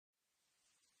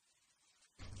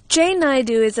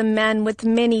Naidoo is a man with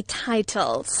many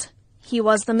titles. He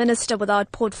was the minister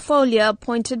without portfolio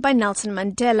appointed by Nelson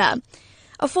Mandela,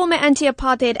 a former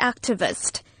anti-apartheid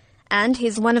activist, and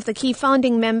he's one of the key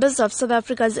founding members of South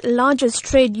Africa's largest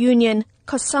trade union,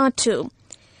 COSATU.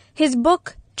 His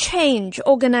book, Change,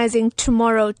 Organising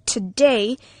Tomorrow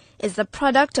Today, is the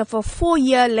product of a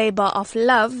 4-year labour of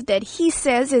love that he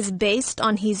says is based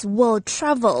on his world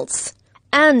travels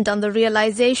and on the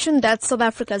realization that South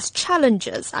Africa's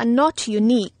challenges are not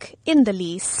unique in the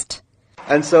least.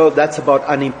 And so that's about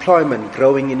unemployment,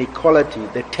 growing inequality,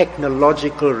 the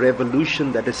technological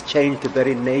revolution that has changed the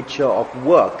very nature of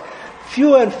work,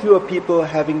 fewer and fewer people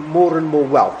having more and more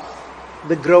wealth,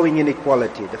 the growing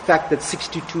inequality, the fact that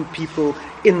 62 people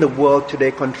in the world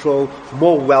today control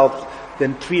more wealth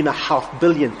than 3.5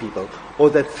 billion people, or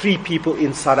that 3 people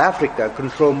in South Africa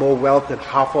control more wealth than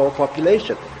half our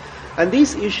population. And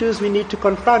these issues we need to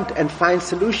confront and find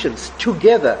solutions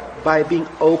together by being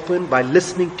open, by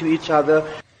listening to each other.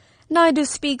 Naidoo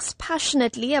speaks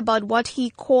passionately about what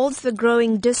he calls the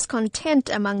growing discontent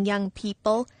among young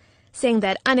people, saying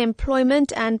that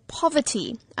unemployment and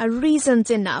poverty are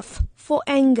reasons enough for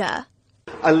anger.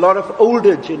 A lot of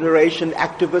older generation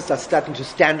activists are starting to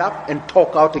stand up and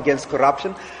talk out against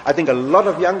corruption. I think a lot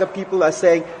of younger people are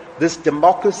saying this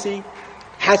democracy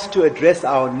has to address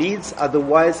our needs,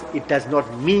 otherwise it does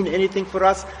not mean anything for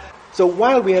us. So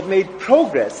while we have made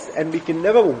progress and we can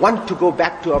never want to go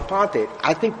back to apartheid,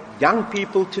 I think young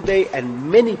people today and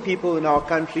many people in our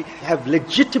country have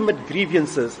legitimate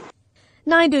grievances.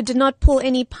 Naidoo did not pull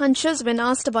any punches when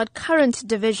asked about current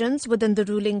divisions within the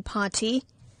ruling party.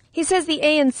 He says the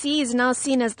ANC is now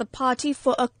seen as the party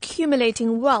for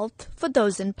accumulating wealth for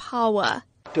those in power.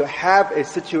 To have a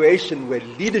situation where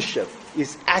leadership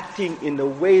is acting in a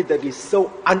way that is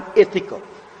so unethical,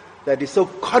 that is so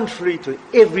contrary to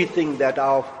everything that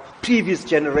our previous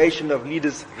generation of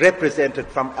leaders represented,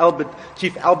 from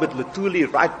Chief Albert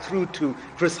Luthuli right through to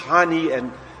Chris Hani,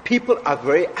 and people are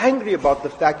very angry about the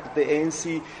fact that the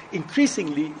ANC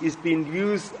increasingly is being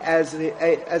used as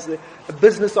a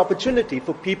business opportunity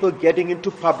for people getting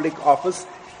into public office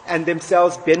and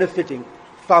themselves benefiting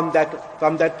from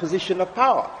that position of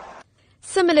power.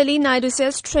 Similarly, Naidoo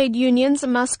says trade unions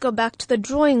must go back to the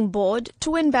drawing board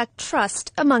to win back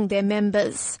trust among their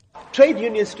members. Trade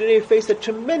unions today face a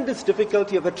tremendous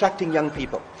difficulty of attracting young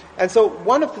people. And so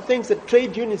one of the things that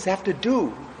trade unions have to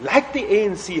do, like the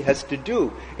ANC has to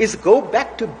do, is go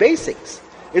back to basics.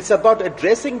 It's about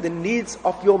addressing the needs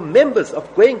of your members,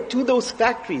 of going to those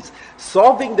factories,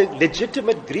 solving the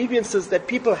legitimate grievances that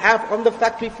people have on the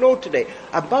factory floor today,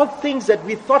 about things that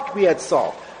we thought we had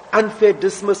solved: unfair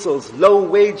dismissals, low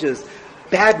wages,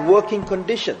 bad working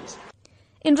conditions.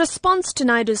 In response to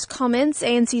Naidoo's comments,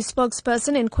 ANC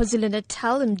spokesperson in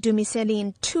KwaZulu-Natal,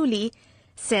 Mdumiseni Ntuli,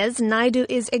 says Naidoo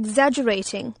is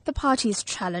exaggerating the party's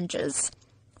challenges.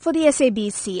 For the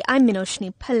SABC, I'm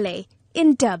Minoshni Pillay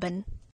in Durban.